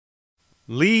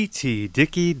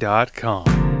LeeTDickey.com.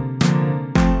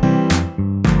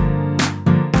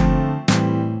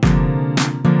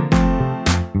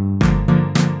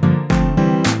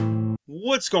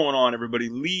 What's going on, everybody?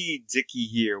 Lee Dickey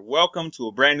here. Welcome to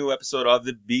a brand new episode of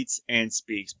the Beats and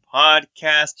Speaks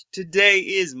podcast. Today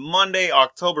is Monday,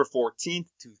 October 14th,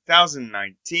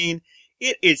 2019.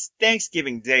 It is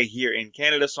Thanksgiving Day here in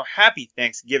Canada, so happy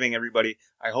Thanksgiving, everybody.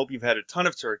 I hope you've had a ton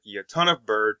of turkey, a ton of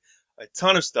bird, a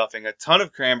ton of stuffing, a ton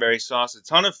of cranberry sauce, a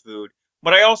ton of food.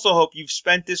 But I also hope you've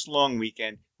spent this long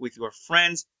weekend with your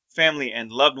friends, family,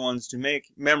 and loved ones to make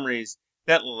memories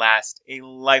that last a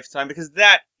lifetime, because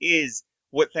that is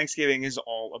what Thanksgiving is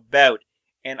all about.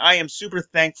 And I am super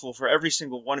thankful for every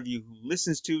single one of you who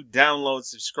listens to, downloads,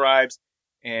 subscribes,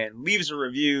 and leaves a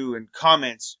review and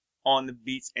comments on the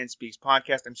Beats and Speaks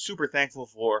podcast. I'm super thankful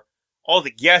for all the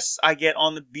guests I get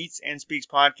on the Beats and Speaks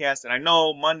podcast. And I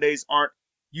know Mondays aren't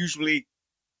usually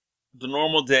the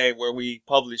normal day where we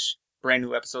publish brand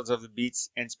new episodes of the Beats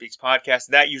and Speaks podcast.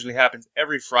 That usually happens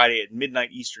every Friday at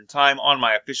midnight Eastern time on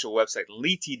my official website,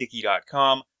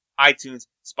 LeeTDickey.com, iTunes,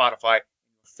 Spotify,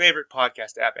 your favorite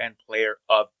podcast app and player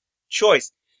of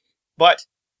choice. But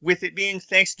with it being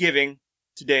Thanksgiving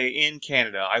today in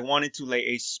Canada, I wanted to lay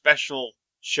a special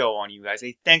show on you guys,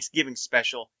 a Thanksgiving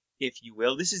special, if you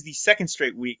will. This is the second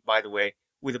straight week, by the way,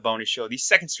 with a bonus show, the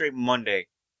second straight Monday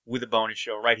with a bonus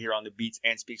show right here on the Beats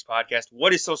and Speaks podcast.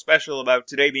 What is so special about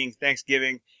today being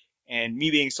Thanksgiving and me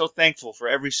being so thankful for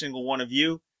every single one of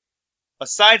you?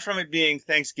 Aside from it being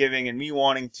Thanksgiving and me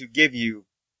wanting to give you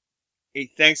a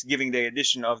Thanksgiving Day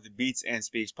edition of the Beats and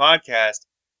Speaks podcast,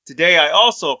 today I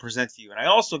also present to you and I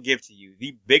also give to you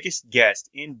the biggest guest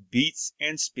in Beats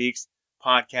and Speaks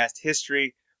podcast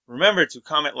history. Remember to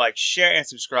comment, like, share, and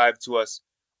subscribe to us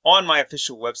on my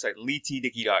official website,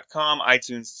 LeeTDickey.com,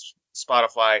 iTunes,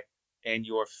 Spotify, and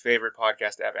your favorite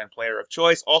podcast app and player of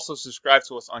choice. Also, subscribe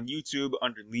to us on YouTube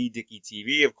under Lee Dickey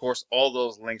TV. Of course, all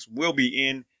those links will be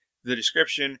in the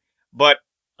description. But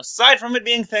aside from it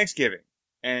being Thanksgiving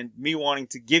and me wanting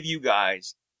to give you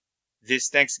guys this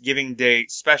Thanksgiving Day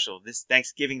special, this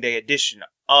Thanksgiving Day edition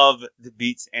of the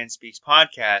Beats and Speaks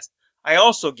podcast, I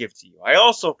also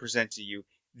present to you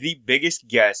the biggest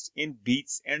guest in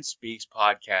Beats and Speaks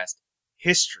podcast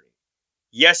history.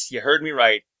 Yes, you heard me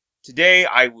right. Today,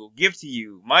 I will give to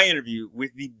you my interview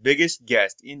with the biggest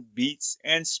guest in Beats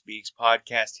and Speaks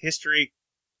podcast history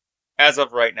as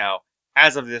of right now,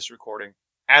 as of this recording,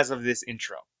 as of this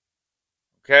intro.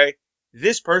 Okay?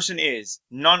 This person is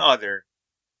none other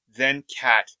than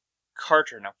Kat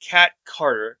Carter. Now, Kat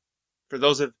Carter, for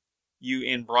those of you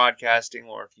in broadcasting,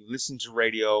 or if you listen to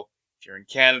radio, if you're in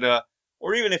Canada,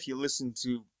 or even if you listen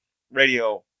to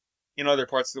radio in other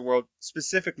parts of the world,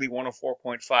 specifically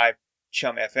 104.5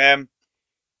 Chum FM.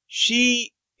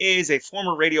 She is a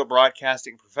former radio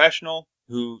broadcasting professional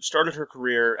who started her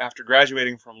career after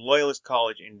graduating from Loyalist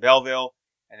College in Belleville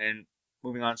and then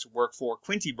moving on to work for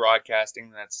Quinte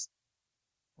Broadcasting. That's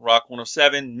Rock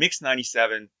 107, Mix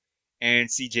 97, and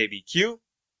CJBQ.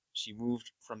 She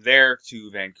moved from there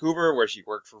to Vancouver, where she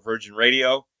worked for Virgin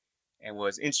Radio and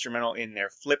was instrumental in their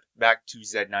flip back to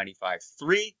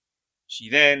Z95.3. She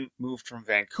then moved from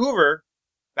Vancouver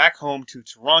back home to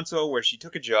Toronto, where she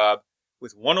took a job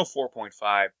with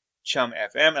 104.5 Chum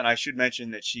FM. And I should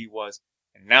mention that she was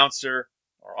an announcer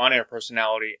or on-air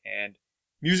personality and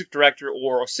music director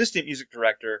or assistant music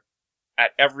director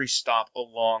at every stop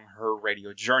along her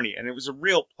radio journey. And it was a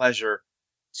real pleasure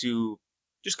to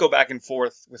just go back and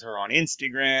forth with her on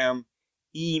Instagram,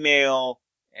 email,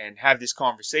 and have this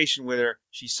conversation with her.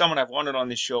 She's someone I've wanted on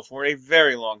this show for a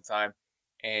very long time.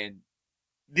 And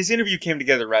this interview came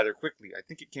together rather quickly. I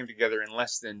think it came together in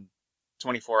less than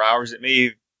 24 hours. It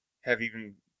may have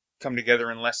even come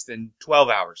together in less than 12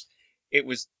 hours.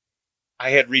 I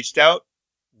had reached out,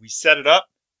 we set it up,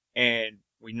 and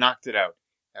we knocked it out.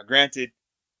 Now, granted,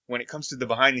 when it comes to the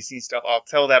behind-the-scenes stuff, I'll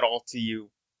tell that all to you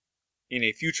in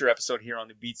a future episode here on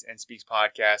the Beats and Speaks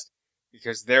podcast,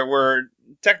 because there were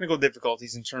technical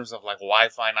difficulties in terms of like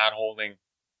Wi-Fi not holding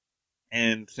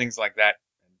and things like that.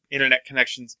 Internet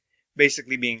connections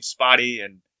basically being spotty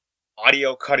and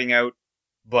audio cutting out.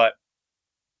 But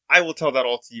I will tell that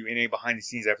all to you in a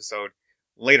behind-the-scenes episode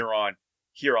later on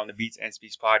here on the Beats and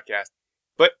Speaks podcast.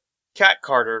 But Kat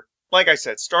Carter, like I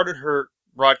said, started her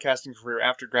broadcasting career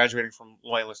after graduating from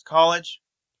Loyalist College,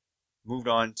 moved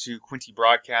on to Quinte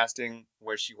Broadcasting,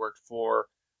 where she worked for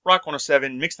Rock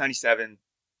 107, Mix 97,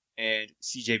 and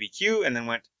CJBQ, and then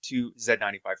went to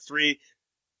Z95.3,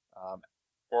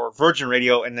 or Virgin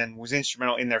Radio, and then was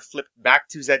instrumental in their flip back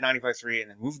to Z95.3,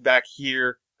 and then moved back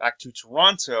here, back to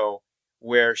Toronto,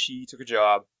 where she took a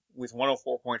job with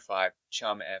 104.5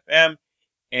 Chum FM.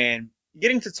 and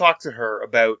getting to talk to her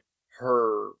about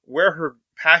where her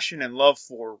passion and love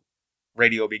for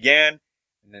radio began,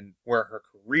 and then where her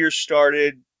career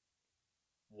started,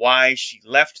 why she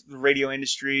left the radio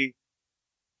industry,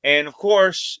 and of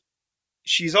course,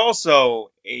 she's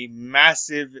also a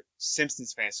massive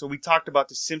Simpsons fan. So we talked about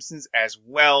The Simpsons as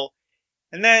well.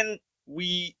 And then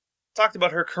we talked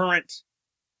about her current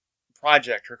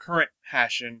project, her current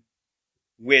passion,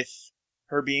 with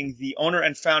her being the owner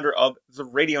and founder of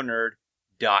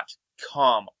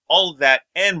theradionerd.com. All of that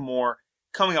and more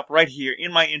coming up right here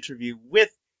in my interview with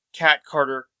Kat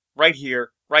Carter, right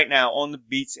here, right now on the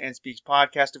Beats and Speaks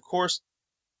podcast. Of course,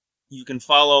 you can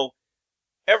follow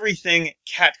everything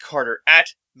Kat Carter at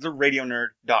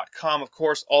theradionerd.com. Of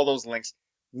course, all those links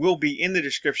will be in the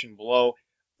description below.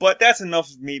 But that's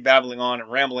enough of me babbling on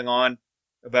and rambling on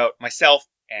about myself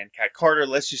and Kat Carter.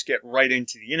 Let's just get right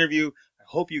into the interview. I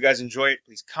hope you guys enjoy it.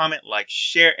 Please comment, like,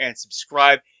 share, and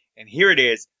subscribe. And here it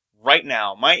is right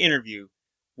now, my interview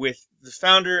with the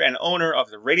founder and owner of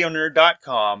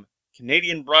theradionerd.com,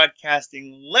 Canadian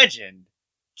broadcasting legend,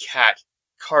 Kat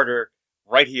Carter,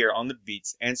 right here on the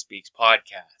Beats and Speaks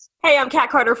podcast. Hey, I'm Kat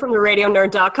Carter from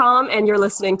theradionerd.com, and you're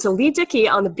listening to Lee Dickey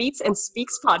on the Beats and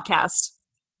Speaks podcast.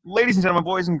 Ladies and gentlemen,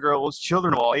 boys and girls,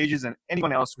 children of all ages, and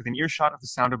anyone else within earshot of the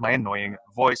sound of my annoying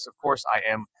voice, of course, I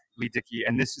am Lee Dickey,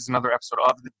 and this is another episode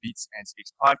of the Beats and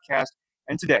Speaks podcast.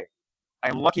 And today, I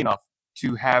am lucky enough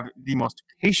to have the most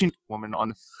patient woman on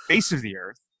the face of the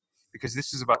earth, because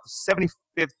this is about the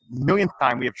 75th millionth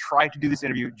time we have tried to do this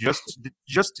interview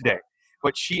just today.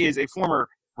 But she is a former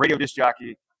radio disc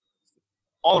jockey,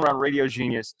 all-around radio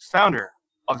genius, founder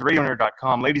of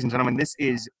theradionerd.com. Ladies and gentlemen, this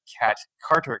is Kat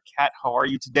Carter. Kat, how are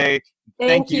you today?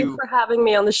 Thank you for having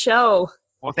me on the show.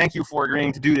 Well, thank you for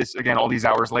agreeing to do this again all these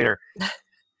hours later.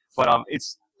 But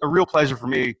it's a real pleasure for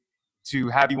me to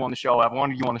have you on the show. I've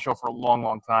wanted you on the show for a long,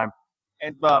 long time.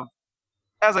 And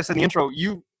as I said in the intro,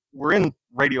 you were in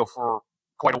radio for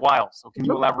quite a while. So can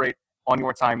you elaborate on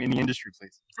your time in the industry,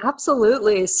 please?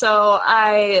 Absolutely. So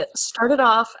I started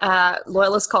off at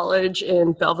Loyalist College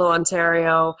in Belleville,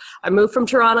 Ontario. I moved from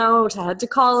Toronto to head to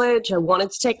college. I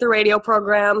wanted to take the radio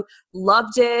program,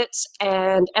 loved it,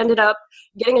 and ended up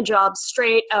getting a job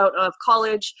straight out of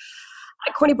college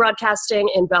at Quinte Broadcasting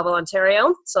in Belleville,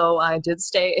 Ontario. So I did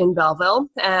stay in Belleville,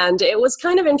 and it was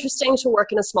kind of interesting to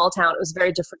work in a small town. It was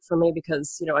very different for me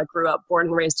because, I grew up born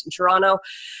and raised in Toronto.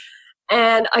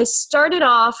 And I started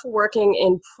off working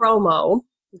in promo,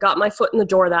 got my foot in the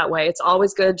door that way. It's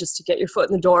always good just to get your foot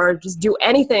in the door, just do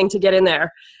anything to get in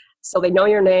there. So they know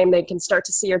your name, they can start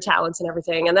to see your talents and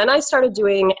everything. And then I started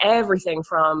doing everything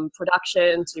from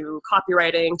production to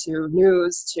copywriting to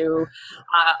news to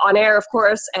on air, of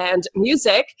course, and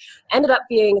music. Ended up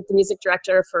being the music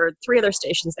director for 3 other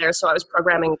stations there. So I was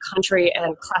programming country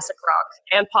and classic rock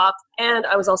and pop. And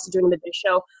I was also doing the midday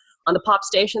show on the pop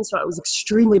station, so I was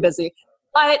extremely busy.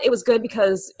 But it was good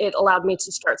because it allowed me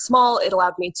to start small. It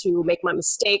allowed me to make my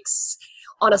mistakes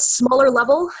on a smaller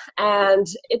level, and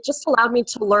it just allowed me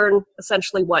to learn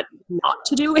essentially what not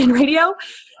to do in radio.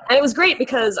 And it was great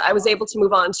because I was able to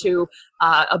move on to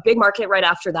a big market right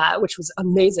after that, which was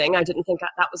amazing. I didn't think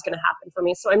that was going to happen for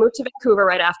me. So I moved to Vancouver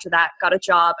right after that, got a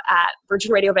job at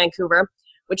Virgin Radio Vancouver,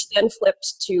 which then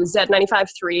flipped to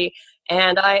Z95.3,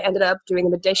 and I ended up doing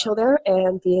the midday show there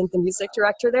and being the music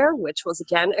director there, which was,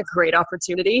 again, a great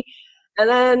opportunity. And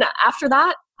then after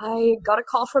that, I got a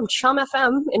call from Chum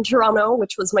FM in Toronto,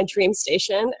 which was my dream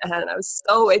station, and I was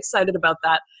so excited about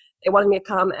that. They wanted me to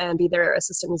come and be their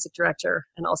assistant music director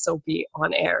and also be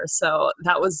on air. So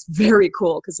that was very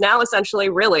cool because now essentially,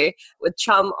 really, with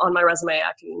Chum on my resume,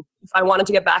 if I wanted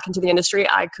to get back into the industry,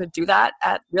 I could do that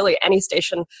at really any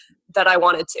station that I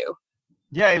wanted to.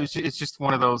 Yeah, it's just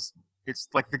one of those, it's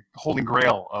like the holy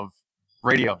grail of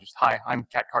radio. Just, hi, I'm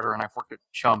Kat Carter and I've worked at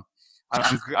Chum.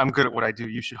 I'm good at what I do.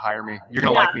 You should hire me. You're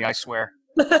going to like me, I swear.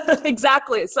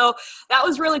 Exactly. So that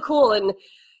was really cool. And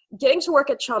getting to work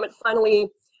at Chum, it finally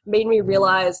made me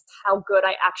realize how good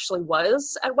I actually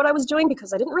was at what I was doing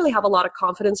because I didn't really have a lot of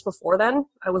confidence before then.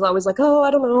 I was always like, oh,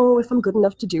 I don't know if I'm good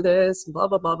enough to do this, blah,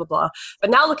 blah, blah, blah, blah. But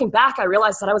now looking back, I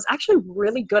realized that I was actually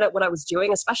really good at what I was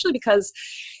doing, especially because,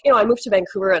 I moved to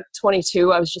Vancouver at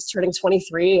 22. I was just turning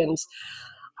 23 and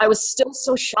I was still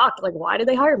so shocked. Like, why did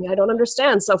they hire me? I don't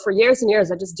understand. So for years and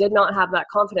years, I just did not have that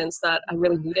confidence that I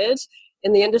really needed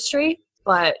in the industry.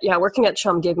 But yeah, working at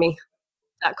Chum gave me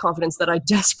that confidence that I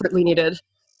desperately needed.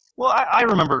 Well, I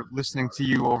remember listening to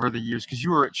you over the years because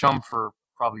you were at Chum for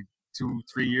probably 2-3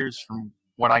 years from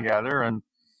what I gather. And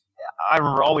I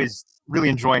remember always really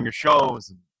enjoying your shows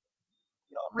and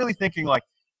really thinking like,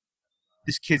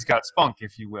 this kid's got spunk,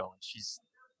 if you will. She's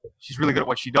she's really good at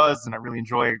what she does, and I really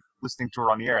enjoy listening to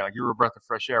her on the air. Like, you were a breath of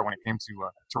fresh air when it came to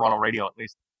Toronto radio, at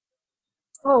least.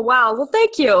 Oh, wow. Well,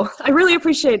 thank you. I really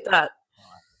appreciate that.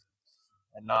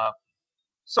 And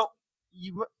so,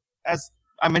 you, as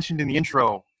I mentioned in the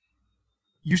intro,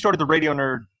 you started the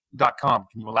RadioNerd.com.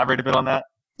 Can you elaborate a bit on that?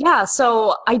 Yeah,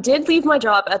 so I did leave my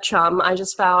job at Chum. I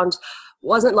just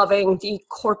wasn't loving the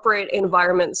corporate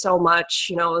environment so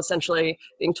much, essentially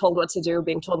being told what to do,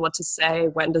 being told what to say,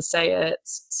 when to say it.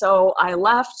 So I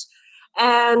left,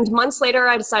 and months later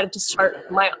I decided to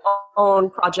start my own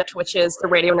project, which is the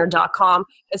RadioNerd.com.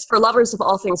 It's for lovers of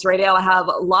all things radio. I have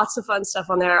lots of fun stuff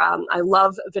on there. I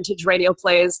love vintage radio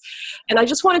plays, and I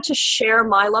just wanted to share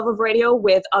my love of radio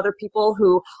with other people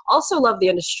who also love the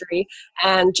industry,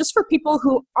 and just for people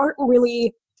who aren't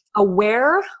really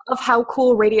aware of how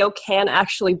cool radio can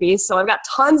actually be. So I've got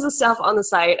tons of stuff on the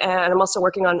site, and I'm also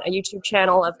working on a YouTube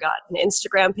channel. I've got an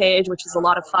Instagram page, which is a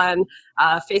lot of fun,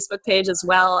 Facebook page as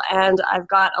well, and I've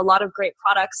got a lot of great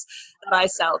products that I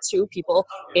sell to people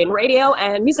in radio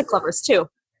and music lovers too.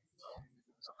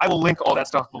 I will link all that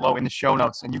stuff below in the show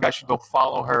notes, and you guys should go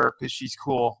follow her because she's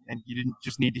cool, and you didn't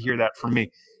just need to hear that from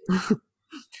me.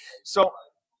 So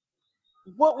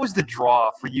what was the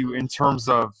draw for you in terms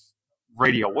of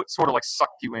radio? What sort of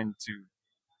sucked you into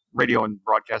radio and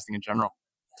broadcasting in general?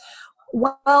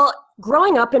 Well,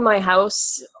 growing up in my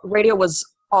house, radio was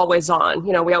always on.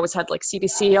 We always had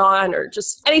CBC on or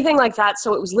just anything like that.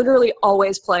 So it was literally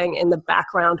always playing in the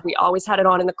background. We always had it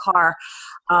on in the car.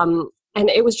 And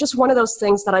it was just one of those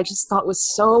things that I just thought was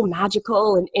so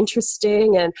magical and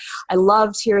interesting. And I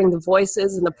loved hearing the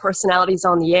voices and the personalities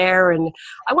on the air. And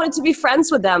I wanted to be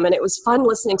friends with them. And it was fun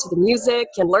listening to the music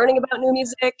and learning about new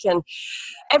music. And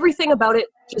everything about it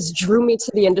just drew me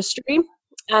to the industry.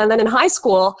 And then in high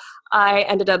school, I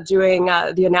ended up doing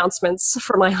the announcements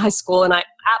for my high school, and I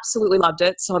absolutely loved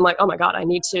it. So I'm like, oh my God, I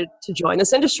need to join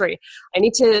this industry. I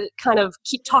need to kind of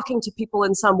keep talking to people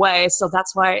in some way. So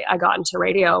that's why I got into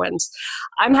radio. And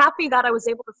I'm happy that I was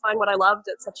able to find what I loved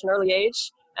at such an early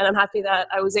age. And I'm happy that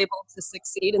I was able to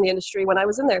succeed in the industry when I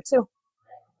was in there too.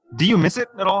 Do you miss it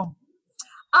at all?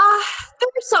 There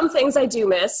are some things I do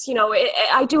miss.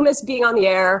 I do miss being on the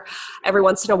air every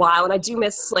once in a while, and I do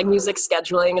miss music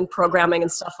scheduling and programming and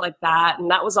stuff like that.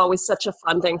 And that was always such a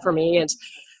fun thing for me. And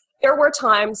there were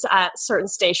times at certain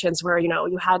stations where,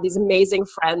 you had these amazing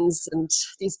friends and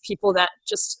these people that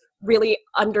just really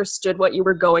understood what you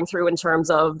were going through in terms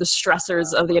of the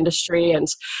stressors of the industry and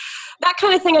that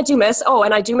kind of thing I do miss. Oh,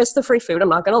 and I do miss the free food. I'm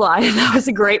not going to lie. That was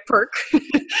a great perk.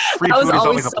 Free food is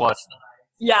always a plus.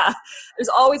 Yeah, there's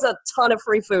always a ton of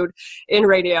free food in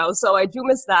radio. So I do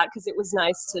miss that because it was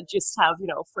nice to just have,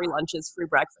 free lunches, free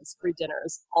breakfast, free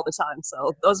dinners all the time.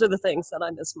 So those are the things that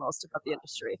I miss most about the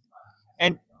industry.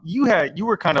 And you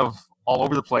were kind of all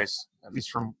over the place, at least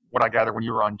from what I gather when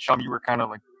you were on Chum. You were kind of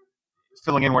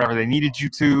filling in wherever they needed you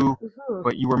to,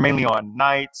 but you were mainly on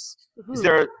nights. Is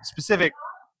there a specific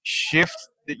shift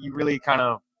that you really kind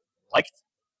of liked?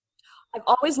 I've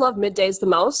always loved middays the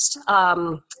most.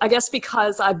 I guess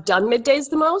because I've done middays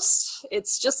the most.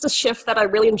 It's just a shift that I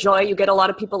really enjoy. You get a lot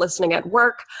of people listening at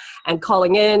work and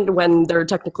calling in when they're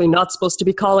technically not supposed to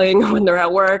be calling when they're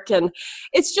at work. And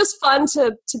it's just fun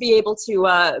to be able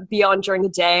to be on during the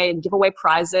day and give away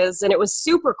prizes. And it was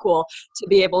super cool to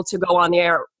be able to go on the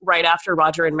air right after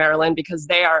Roger and Marilyn because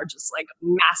they are just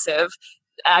massive.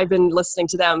 I've been listening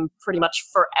to them pretty much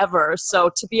forever. So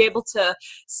to be able to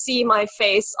see my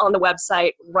face on the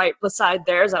website right beside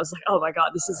theirs, I was like, oh my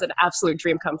God, this is an absolute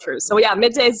dream come true. So yeah,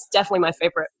 midday is definitely my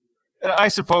favorite. I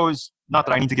suppose, not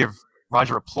that I need to give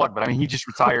Roger a plug, but I mean, he just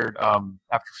retired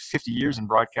after 50 years in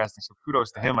broadcasting. So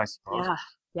kudos to him, I suppose.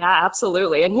 Yeah,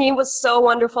 absolutely. And he was so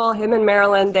wonderful. Him and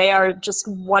Marilyn, they are just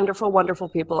wonderful, wonderful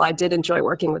people. I did enjoy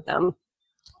working with them.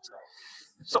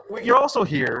 So you're also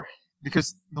here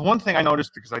because the one thing I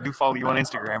noticed, because I do follow you on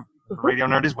Instagram, Radio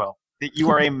Nerd as well, that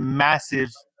you are a massive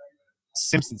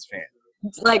Simpsons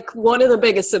fan. One of the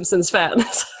biggest Simpsons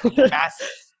fans. Massive.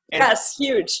 And yes,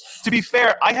 huge. To be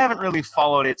fair, I haven't really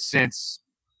followed it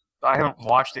I haven't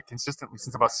watched it consistently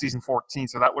since about season 14,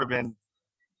 so that would have been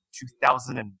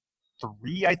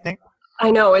 2003, I think. I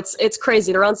know, it's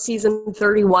crazy. They're on season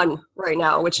 31 right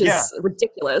now, which is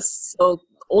ridiculous. So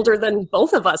older than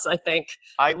both of us, I think.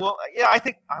 I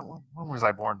think. When was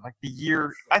I born? The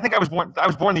year. I think I was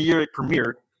born the year it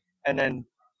premiered, and then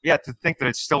to think that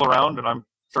it's still around, and I'm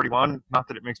 31. Not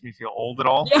that it makes me feel old at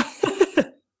all. Yeah.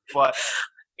 But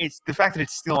it's the fact that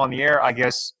it's still on the air, I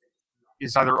guess,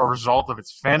 is either a result of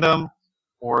its fandom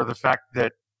or the fact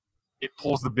that it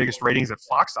pulls the biggest ratings at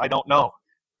Fox. I don't know.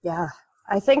 Yeah.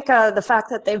 I think the fact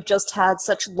that they've just had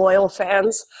such loyal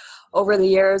fans over the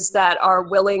years that are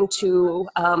willing to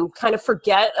kind of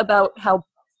forget about how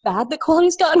bad the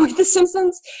quality's gotten with The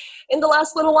Simpsons in the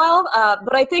last little while.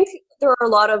 But I think there are a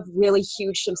lot of really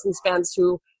huge Simpsons fans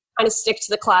who kind of stick to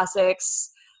the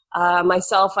classics.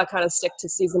 Myself, I kind of stick to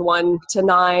season 1 to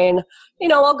 9. You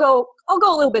know, I'll go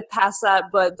a little bit past that,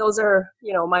 but those are,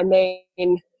 you know, my main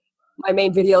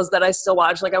videos that I still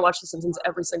watch. Like, I watch The Simpsons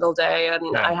every single day,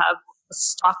 and I have a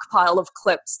stockpile of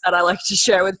clips that I like to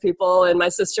share with people. And my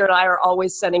sister and I are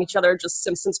always sending each other just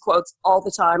Simpsons quotes all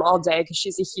the time, all day, because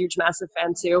she's a huge, massive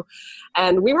fan too.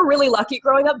 And we were really lucky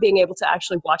growing up being able to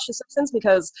actually watch The Simpsons,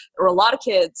 because there were a lot of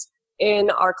kids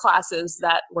in our classes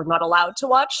that were not allowed to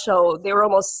watch. So they were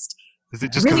almost... Is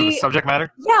it just because of the subject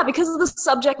matter? Yeah, because of the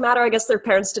subject matter. I guess their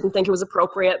parents didn't think it was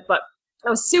appropriate, but I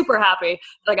was super happy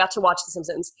that I got to watch The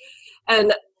Simpsons.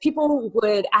 And people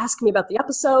would ask me about the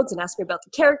episodes and ask me about the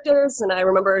characters. And I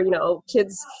remember, you know,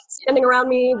 kids standing around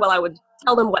me while I would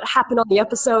tell them what happened on the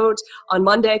episode on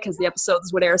Monday, because the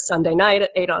episodes would air Sunday night at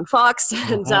 8 on Fox.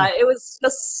 And it was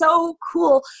just so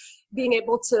cool being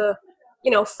able to,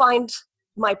 you know, find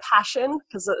my passion,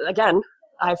 because, again,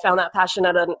 I found that passion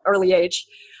at an early age.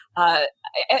 I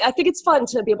think it's fun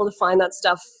to be able to find that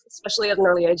stuff, especially at an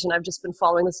early age, and I've just been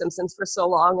following The Simpsons for so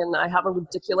long, and I have a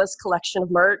ridiculous collection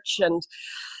of merch, and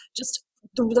just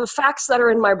the facts that are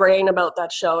in my brain about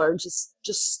that show are just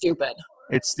stupid.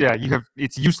 It's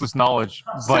useless knowledge.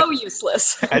 But so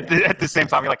useless. at the same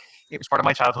time, you're like, it was part of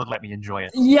my childhood, let me enjoy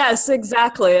it. Yes,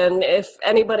 exactly. And if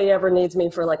anybody ever needs me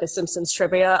for like a Simpsons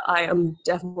trivia, I am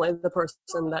definitely the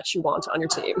person that you want on your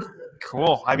team.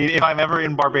 Cool. I mean, if I'm ever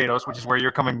in Barbados, which is where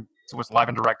you're coming to us live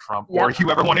and direct from, or if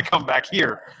you ever want to come back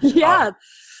here. Yeah.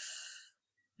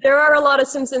 There are a lot of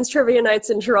Simpsons trivia nights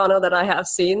in Toronto that I have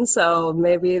seen, so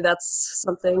maybe that's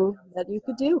something that you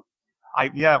could do.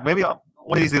 Maybe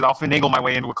one of these days I'll finagle my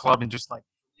way into a club and just like,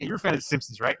 hey, you're a fan of The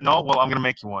Simpsons, right? No? Well, I'm going to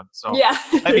make you one. So yeah,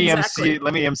 let me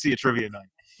exactly. MC a trivia night.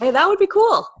 Hey, that would be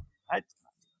cool. I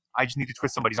just need to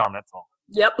twist somebody's arm, that's all.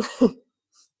 Yep.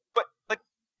 But, like,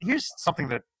 here's something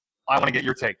that I want to get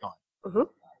your take on.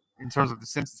 Mm-hmm. In terms of The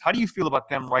Simpsons. How do you feel about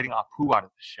them writing Apu out of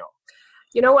the show?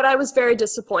 You know what? I was very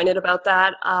disappointed about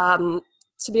that.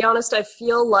 To be honest, I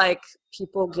feel like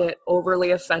people get overly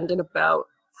offended about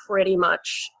pretty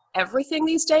much everything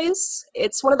these days.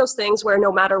 It's one of those things where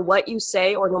no matter what you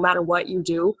say or no matter what you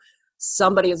do,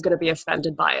 somebody is going to be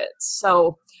offended by it.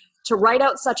 So to write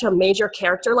out such a major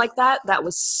character like that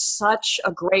was such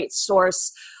a great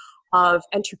source of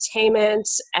entertainment,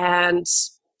 and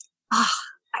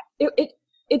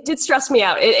it did stress me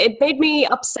out. It made me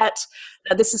upset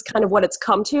that this is kind of what it's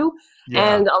come to.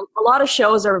 Yeah. And a lot of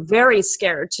shows are very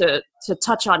scared to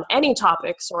touch on any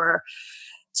topics or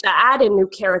to add in new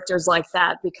characters like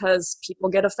that because people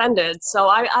get offended. So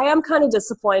I am kind of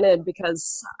disappointed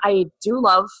because I do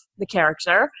love the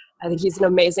character. I think he's an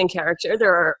amazing character.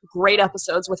 There are great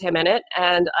episodes with him in it,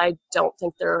 and I don't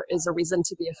think there is a reason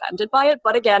to be offended by it.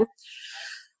 But again,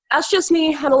 that's just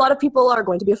me, and a lot of people are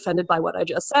going to be offended by what I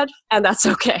just said, and that's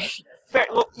okay. Fair.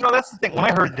 Well, you know, that's the thing. When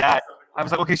I heard that, I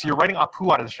was like, okay, so you're writing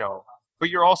Apu out of the show, but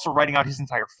you're also writing out his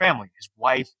entire family, his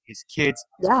wife, his kids,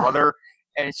 his brother,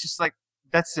 and it's just like,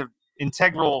 that's an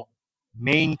integral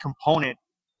main component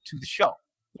to the show.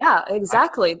 Yeah,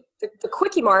 exactly. The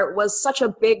Quickie Mart was such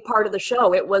a big part of the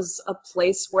show. It was a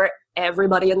place where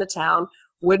everybody in the town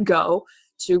would go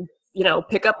to, you know,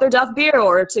 pick up their Duff beer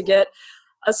or to get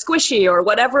a squishy or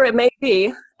whatever it may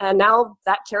be. And now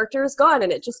that character is gone,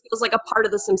 and it just feels like a part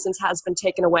of The Simpsons has been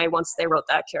taken away once they wrote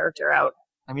that character out.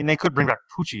 I mean, they could bring back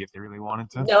Poochie if they really wanted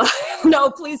to. No, no,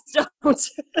 please don't.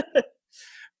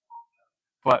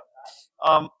 But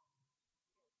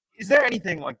is there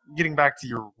anything, like, getting back to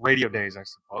your radio days, I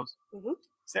suppose,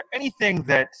 is there anything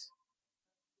that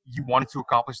you wanted to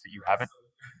accomplish that you haven't?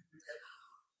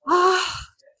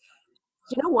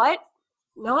 You know what?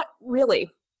 Not really.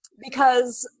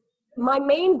 Because my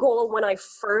main goal when I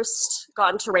first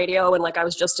got into radio and, like, I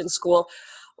was just in school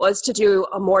was to do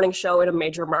a morning show in a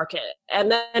major market.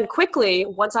 And then quickly,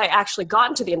 once I actually got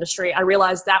into the industry, I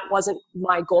realized that wasn't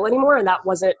my goal anymore, and that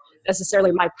wasn't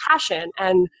necessarily my passion.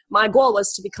 And my goal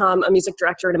was to become a music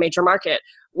director in a major market,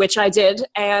 which I did,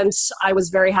 and I was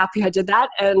very happy I did that.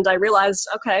 And I realized,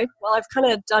 okay, well, I've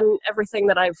kind of done everything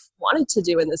that I've wanted to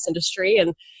do in this industry,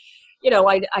 and, you know,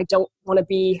 I don't want to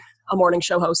be a morning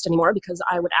show host anymore because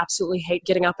I would absolutely hate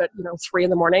getting up at, 3 in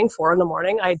the morning, 4 in the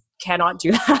morning. I cannot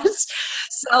do that.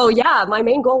 So yeah, my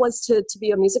main goal was to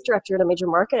be a music director in a major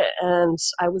market, and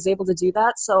I was able to do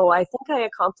that. So I think I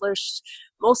accomplished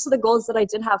most of the goals that I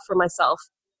did have for myself.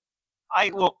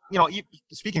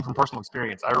 Speaking from personal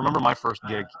experience, I remember my first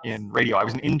gig in radio. I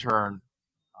was an intern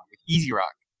with Easy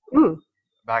Rock.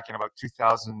 back in about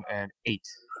 2008.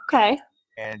 Okay.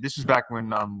 And this was back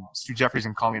when Stu Jeffries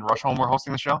and Colleen Rushholm were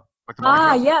hosting the show. Like the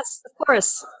morning show. Yes, of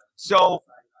course. So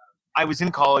I was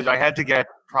in college. I had to get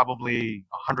probably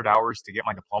 100 hours to get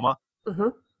my diploma. Mm-hmm.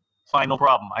 Fine, no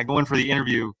problem. I go in for the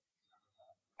interview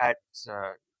at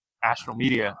Astral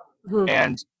Media, Mm-hmm.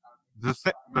 and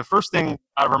the first thing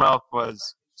out of her mouth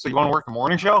was, "So you want to work the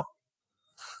morning show?"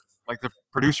 Like the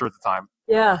producer at the time.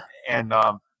 Yeah. And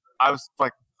I was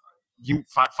like, "You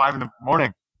 5 in the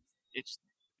morning?" It's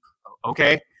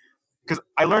okay, because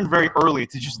I learned very early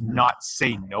to just not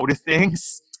say no to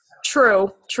things.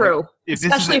 True. Like,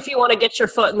 Especially if you want to get your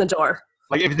foot in the door.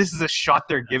 Like if this is a shot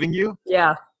they're giving you,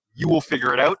 Yeah. you will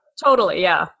figure it out. Totally,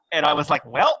 yeah. And I was like,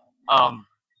 well,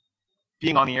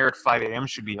 being on the air at 5 a.m.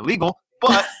 should be illegal.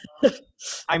 But,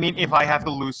 I mean, if I have to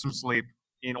lose some sleep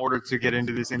in order to get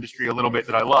into this industry a little bit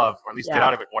that I love, or at least get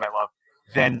out of it what I love,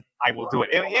 then I will do it.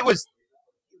 It was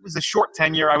a short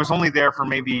tenure. I was only there for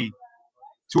maybe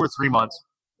 2 or 3 months.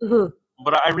 Mm-hmm.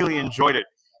 But I really enjoyed it.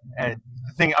 And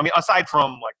the thing, I mean, aside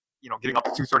from, like, you know, getting up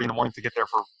at 2:30 in the morning to get there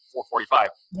for 4:45.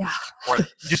 Yeah. Or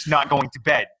just not going to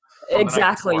bed.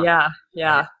 Exactly,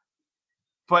 yeah.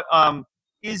 But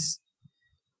is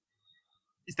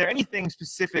there anything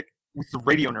specific with the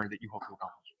Radio Nerd that you hope to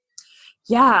accomplish?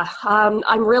 Yeah,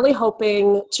 I'm really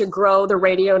hoping to grow the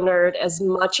Radio Nerd as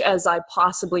much as I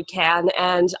possibly can.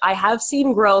 And I have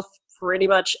seen growth pretty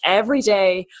much every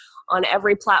day on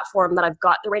every platform that I've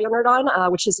got the Radio Nerd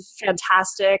on, which is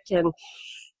fantastic. And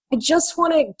I just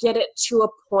want to get it to a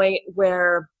point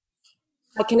where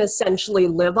I can essentially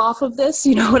live off of this,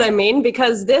 you know what I mean?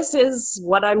 Because this is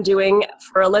what I'm doing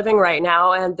for a living right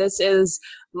now, and this is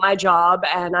my job,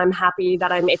 and I'm happy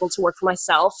that I'm able to work for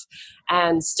myself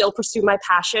and still pursue my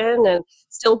passion and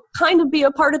still kind of be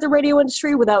a part of the radio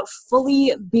industry without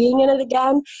fully being in it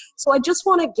again. So I just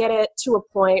want to get it to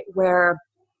a point where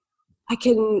I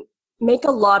can make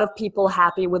a lot of people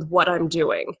happy with what I'm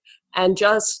doing and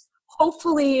just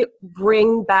hopefully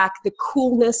bring back the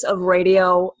coolness of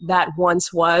radio that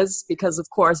once was, because of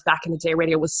course back in the day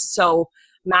radio was so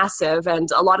massive, and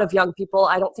a lot of young people,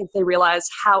 I don't think they realize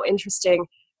how interesting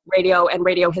radio and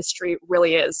radio history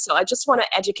really is. So I just want to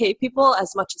educate people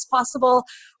as much as possible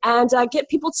and get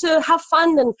people to have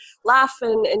fun and laugh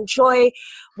and enjoy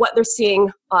what they're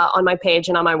seeing on my page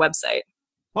and on my website.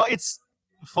 Well, it's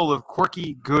full of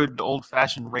quirky, good,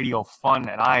 old-fashioned radio fun,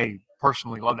 and I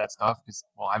personally love that stuff because,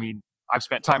 well, I mean, I've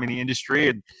spent time in the industry,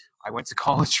 and I went to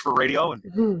college for radio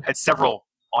and had several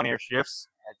on-air shifts,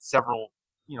 had several,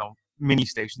 you know, mini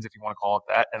stations, if you want to call it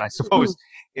that. And I suppose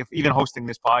if even hosting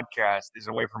this podcast is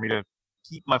a way for me to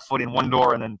keep my foot in one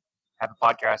door and then have the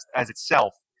podcast as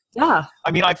itself. Yeah.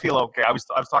 I mean, I feel okay. I was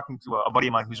talking to a buddy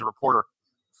of mine who's a reporter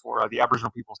for the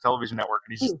Aboriginal People's Television Network,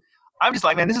 and I'm just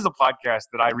like, man, this is a podcast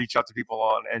that I reach out to people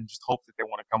on and just hope that they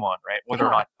want to come on, right? Whether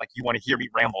or not, like, you want to hear me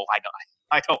ramble,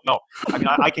 I don't know. I mean,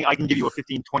 I can give you a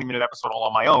 15, 20-minute episode all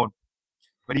on my own.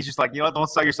 But he's just like, you know, don't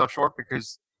sell yourself short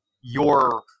because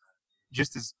you're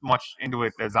just as much into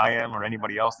it as I am or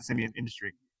anybody else that's in the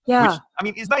industry. Yeah. Which, I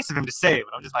mean, it's nice of him to say,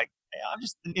 but I'm just like, hey, I'm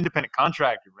just an independent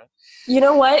contractor, man. You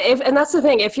know what? And that's the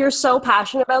thing. If you're so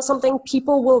passionate about something,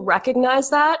 people will recognize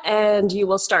that, and you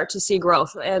will start to see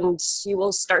growth, and you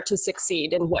will start to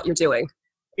succeed in what you're doing.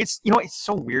 It's, you know, it's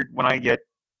so weird when I get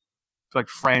like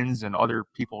friends and other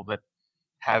people that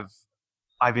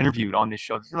I've interviewed on this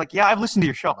show. They're like, yeah, I've listened to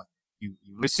your show. Like, you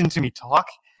listen to me talk?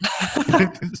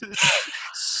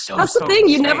 That's the thing.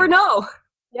 You never know.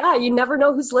 Yeah, you never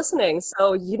know who's listening.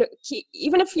 So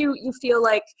even if you feel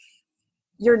like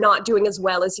you're not doing as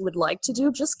well as you would like to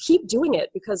do, just keep doing it,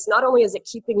 because not only is it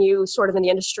keeping you sort of in the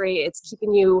industry, it's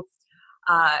keeping you,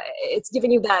 it's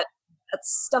giving you that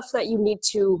stuff that you need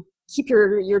to keep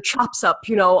your chops up,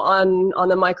 you know, on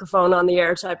the microphone, on the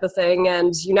air type of thing,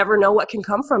 and you never know what can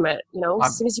come from it. You know,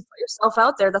 as soon as you put yourself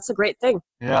out there, that's a great thing.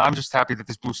 Yeah, I'm just happy that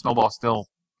this Blue Snowball still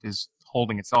is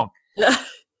holding its own.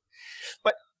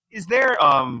 But is there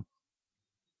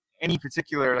any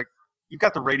particular, like, you've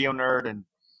got the Radio Nerd and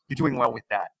you're doing well with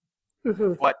that,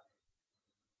 but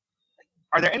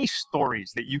are there any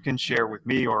stories that you can share with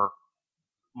me or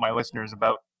my listeners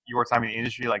about your time in the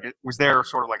industry? Like, was there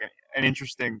sort of like an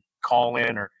interesting call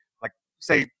in, or like,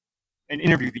 say, an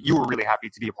interview that you were really happy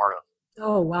to be a part of?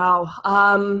 Oh,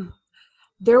 wow.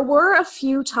 There were a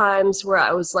few times where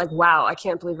I was like, wow, I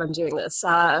can't believe I'm doing this.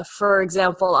 For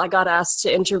example, I got asked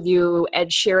to interview Ed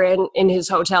Sheeran in his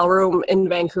hotel room in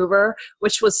Vancouver,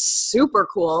 which was super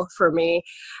cool for me.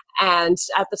 And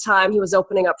at the time, he was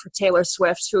opening up for Taylor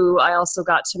Swift, who I also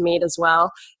got to meet as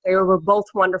well. They were both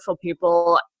wonderful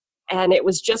people. And it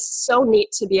was just so neat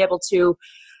to be able to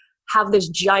have this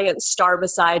giant star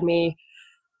beside me,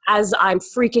 as I'm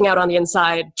freaking out on the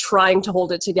inside, trying to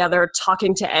hold it together,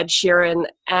 talking to Ed Sheeran.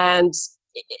 And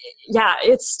yeah,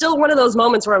 it's still one of those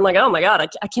moments where I'm like, oh my God,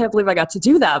 I can't believe I got to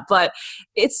do that. But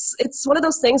it's one of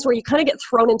those things where you kind of get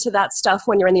thrown into that stuff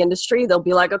when you're in the industry. They'll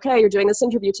be like, okay, you're doing this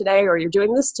interview today, or you're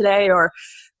doing this today, or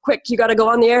quick, you got to go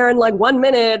on the air in like 1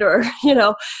 minute, or,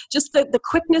 just the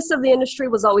quickness of the industry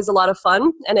was always a lot of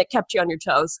fun, and it kept you on your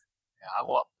toes. Yeah,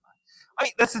 well, I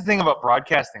mean, that's the thing about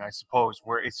broadcasting, I suppose,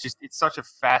 where it's such a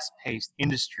fast-paced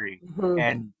industry,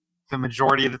 and the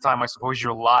majority of the time, I suppose,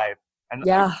 you're live. And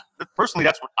yeah, personally,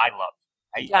 that's what I love.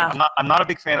 I'm not a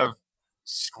big fan of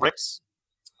scripts.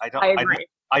 I agree.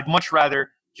 I'd much rather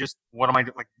just, what am I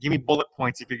doing? Like, give me bullet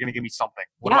points if you're going to give me something.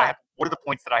 What are the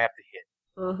points that I have to hit?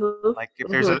 Like if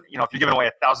there's if you're giving away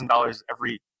 $1,000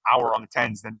 every hour on the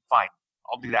tens, then fine,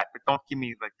 I'll do that. But don't give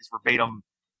me like this verbatim.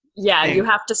 Yeah, thing. You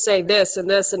have to say this and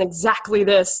this and exactly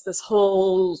this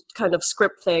whole kind of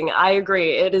script thing. I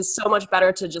agree. It is so much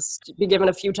better to just be given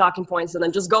a few talking points and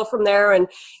then just go from there and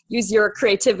use your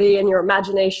creativity and your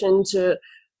imagination to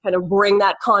kind of bring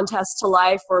that contest to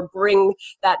life or bring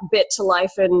that bit to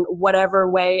life in whatever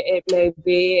way it may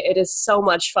be. It is so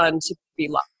much fun to be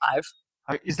live.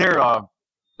 Is there a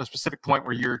specific point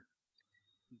where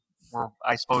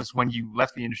I suppose when you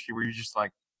left the industry, where you're just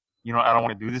like, I don't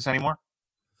want to do this anymore?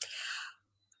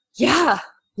 Yeah.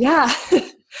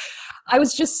 I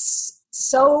was just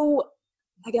so,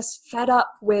 I guess, fed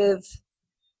up with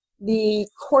the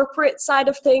corporate side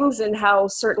of things and how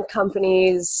certain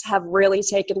companies have really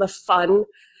taken the fun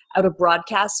out of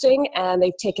broadcasting, and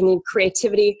they've taken the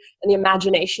creativity and the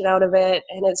imagination out of it.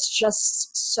 And it's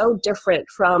just so different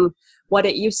from what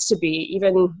it used to be,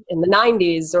 even in the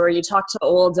 90s, or you talk to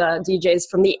old DJs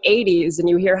from the 80s and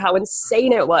you hear how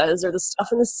insane it was, or the stuff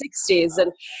in the 60s.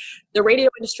 And the radio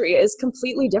industry is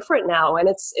completely different now. And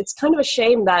it's kind of a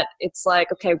shame that it's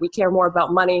like, okay, we care more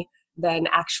about money than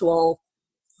actual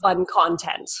fun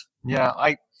content. Yeah,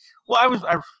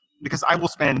 because I will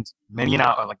spend many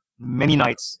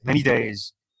nights, many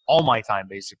days, all my time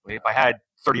basically. If I had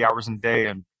 30 hours in a day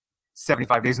and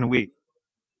 75 days in a week,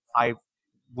 I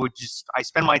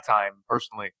spend my time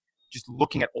personally just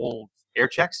looking at old air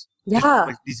checks. Yeah. Just,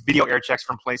 like, these video air checks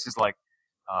from places like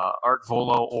Art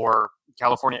Volo or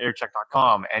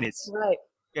CaliforniaAirCheck.com, and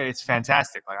it's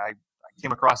fantastic. Like I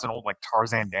came across an old like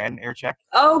Tarzan Dan air check.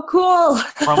 Oh, cool!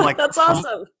 From like that's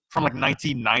awesome. From like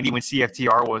 1990 when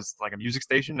CFTR was like a music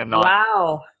station and not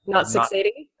not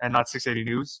 680 and not 680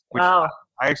 News. Which wow.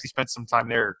 I actually spent some time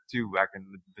there too back in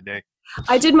the day.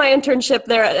 I did my internship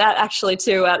there actually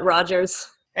too at Rogers.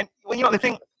 And well, the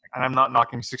thing, and I'm not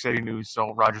knocking 680 News,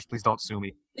 so Rogers, please don't sue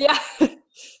me. Yeah.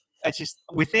 It's just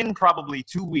within probably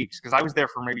 2 weeks, because I was there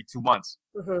for maybe 2 months.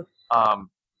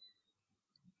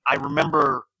 I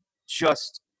remember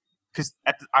just because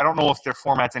I don't know if their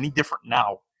format's any different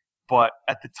now, but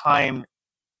at the time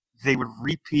they would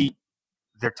repeat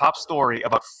their top story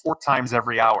about 4 times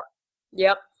every hour.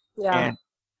 Yep. Yeah. And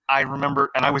I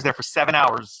remember, and I was there for 7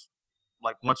 hours,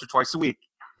 like once or twice a week.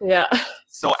 Yeah.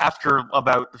 So after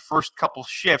about the first couple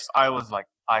shifts, I was like,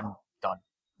 I'm done.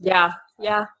 Yeah.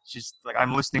 Just like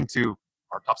I'm listening to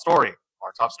our top story.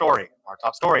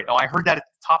 No, I heard that at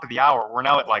the top of the hour. We're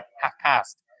now at like 1/2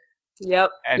 Yep.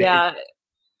 And yeah.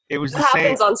 It was it the same.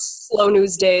 happens on slow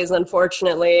news days,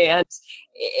 unfortunately, and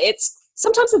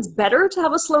sometimes it's better to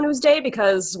have a slow news day,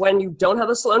 because when you don't have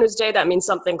a slow news day, that means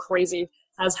something crazy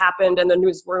has happened and the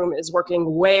newsroom is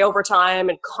working way overtime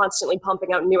and constantly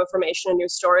pumping out new information and new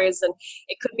stories, and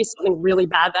it could be something really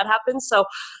bad that happens. So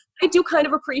I do kind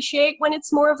of appreciate when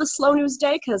it's more of a slow news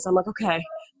day, because I'm like, okay,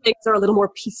 things are a little more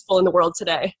peaceful in the world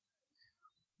today.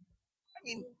 I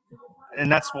mean, and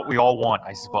that's what we all want,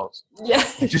 I suppose. Yeah.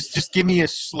 Just give me a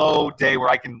slow day where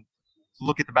I can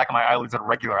look at the back of my eyelids at a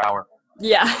regular hour.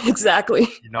 Yeah, exactly.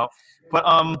 But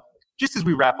just as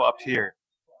we wrap up here,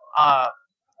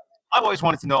 I've always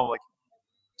wanted to know, like,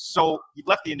 so you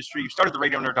left the industry, you started the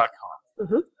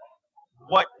RadioNerd.com.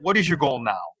 What is your goal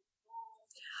now?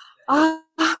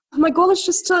 My goal is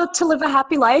just to live a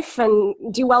happy life and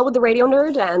do well with the Radio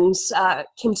Nerd, and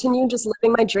continue just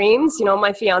living my dreams.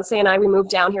 My fiance and I, we moved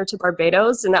down here to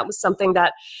Barbados, and that was something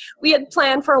that we had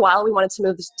planned for a while. We wanted to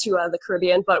move to the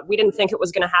Caribbean, but we didn't think it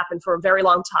was going to happen for a very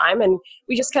long time. And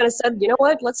we just kind of said, you know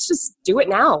what, let's just do it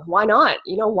now. Why not?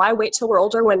 Why wait till we're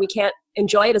older when we can't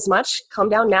enjoy it as much? Come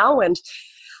down now. And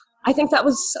I think that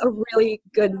was a really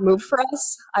good move for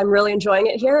us. I'm really enjoying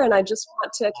it here, and I just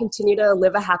want to continue to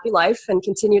live a happy life and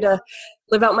continue to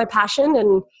live out my passion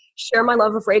and share my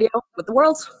love of radio with the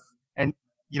world. And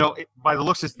by the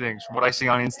looks of things, from what I see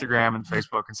on Instagram and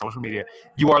Facebook and social media,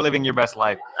 you are living your best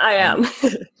life. I am.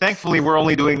 Thankfully, we're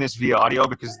only doing this via audio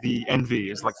because the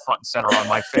envy is like front and center on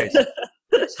my face.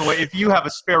 So if you have a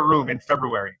spare room in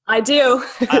February, I do.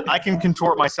 I can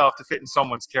contort myself to fit in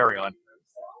someone's carry-on.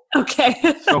 Okay.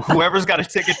 So whoever's got a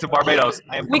ticket to Barbados,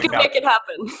 I am We coming can make it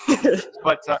happen.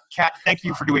 But Kat, thank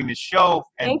you for doing this show.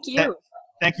 And Thank you.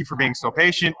 Thank you for being so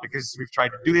patient, because we've tried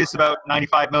to do this about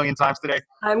 95 million times today.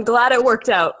 I'm glad it worked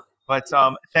out. But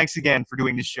thanks again for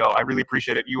doing this show. I really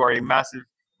appreciate it. You are a massive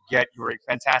get. You are a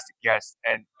fantastic guest.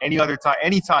 And anytime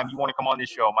you want to come on this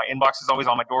show, my inbox is always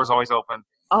on. My door is always open.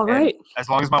 All right. And as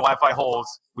long as my Wi-Fi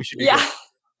holds, we should be good.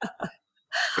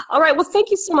 All right. Well,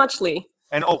 thank you so much, Lee.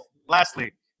 And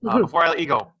lastly, before I let you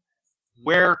go,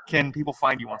 where can people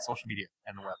find you on social media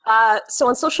and the web? So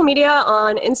on social media,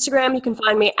 on Instagram, you can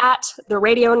find me at The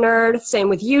Radio Nerd. Same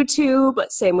with YouTube,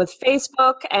 same with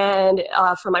Facebook. And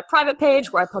for my private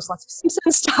page, where I post lots of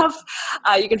Simpsons stuff,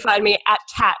 you can find me at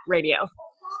Cat Radio.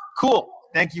 Cool.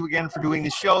 Thank you again for doing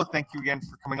this show. Thank you again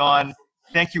for coming on.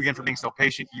 Thank you again for being so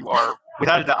patient. You are,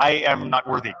 without a doubt, I am not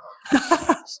worthy.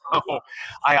 So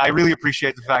I really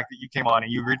appreciate the fact that you came on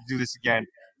and you agreed to do this again.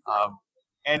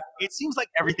 And it seems like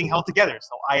everything held together,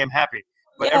 so I am happy.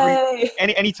 But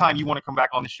anytime you want to come back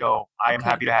on the show, I am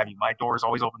happy to have you. My door is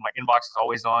always open. My inbox is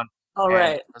always on. All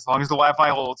right. As long as the Wi-Fi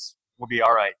holds, we'll be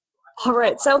all right. All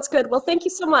right. Sounds good. Well, thank you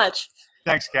so much.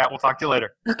 Thanks, Kat. We'll talk to you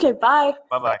later. Okay, bye.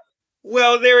 Bye-bye.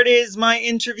 Well, there it is, my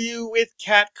interview with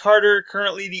Kat Carter,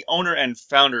 currently the owner and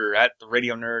founder at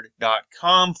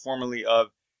theradionerd.com, formerly of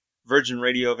Virgin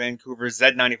Radio Vancouver,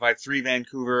 Z95.3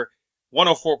 Vancouver,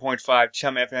 104.5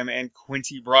 Chum FM, and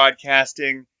Quinty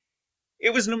Broadcasting.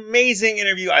 It was an amazing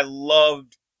interview. I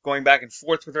loved going back and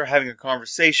forth with her, having a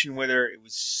conversation with her. It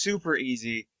was super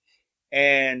easy.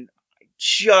 And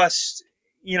just,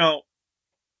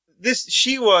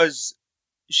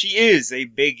 she is a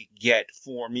big get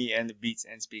for me and the Beats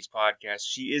and Speaks podcast.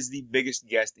 She is the biggest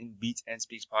guest in Beats and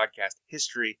Speaks podcast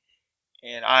history.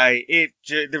 And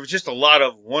there was just a lot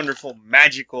of wonderful,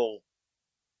 magical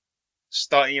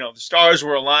stuff. The stars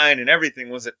were aligned and everything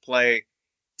was at play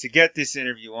to get this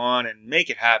interview on and make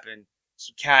it happen.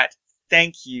 So, Kat,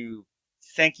 thank you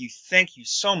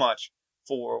so much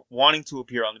for wanting to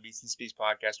appear on the Beats and Speaks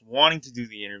podcast, wanting to do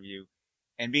the interview,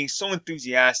 and being so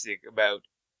enthusiastic about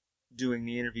doing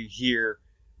the interview here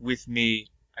with me.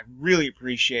 I really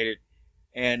appreciate it.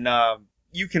 And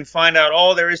you can find out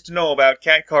all there is to know about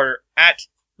Kat Carter at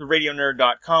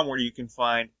theradionerd.com, where you can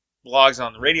find blogs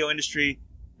on the radio industry,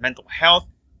 mental health.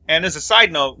 And as a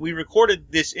side note, we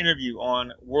recorded this interview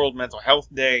on World Mental Health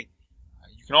Day.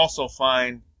 You can also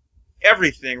find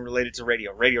everything related to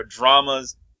radio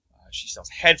dramas. She sells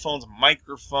headphones,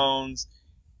 microphones,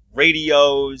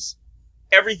 radios.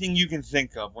 Everything you can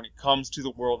think of when it comes to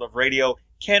the world of radio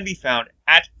can be found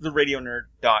at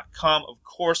theradionerd.com. Of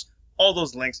course, all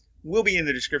those links will be in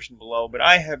the description below. But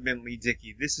I have been Lee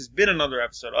Dickey. This has been another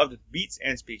episode of the Beats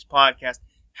and Speaks podcast.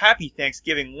 Happy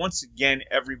Thanksgiving once again,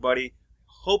 everybody.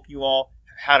 Hope you all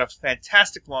have had a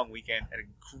fantastic long weekend and a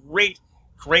great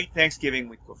Thanksgiving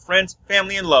with your friends,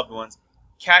 family, and loved ones.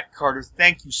 Kat Carter,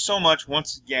 thank you so much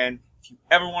once again. If you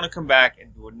ever want to come back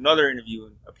and do another interview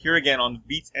and appear again on the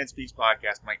Beats and Speaks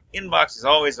podcast, my inbox is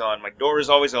always on, my door is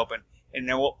always open, and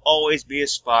there will always be a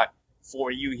spot for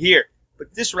you here.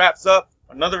 But this wraps up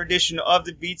another edition of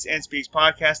the Beats and Speaks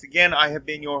podcast. Again, I have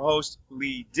been your host,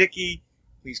 Lee Dickey.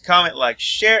 Please comment, like,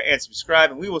 share, and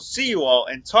subscribe, and we will see you all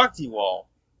and talk to you all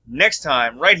next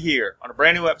time right here on a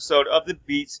brand new episode of the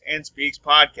Beats and Speaks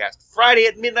podcast. Friday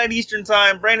at midnight Eastern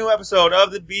time, brand new episode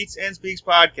of the Beats and Speaks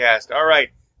podcast. All right.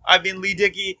 I've been Lee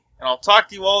Dickey, and I'll talk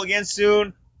to you all again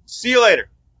soon. See you later.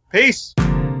 Peace.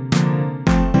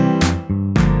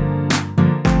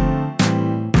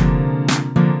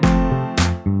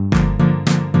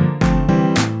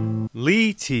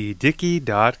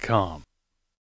 LeeTDickey.com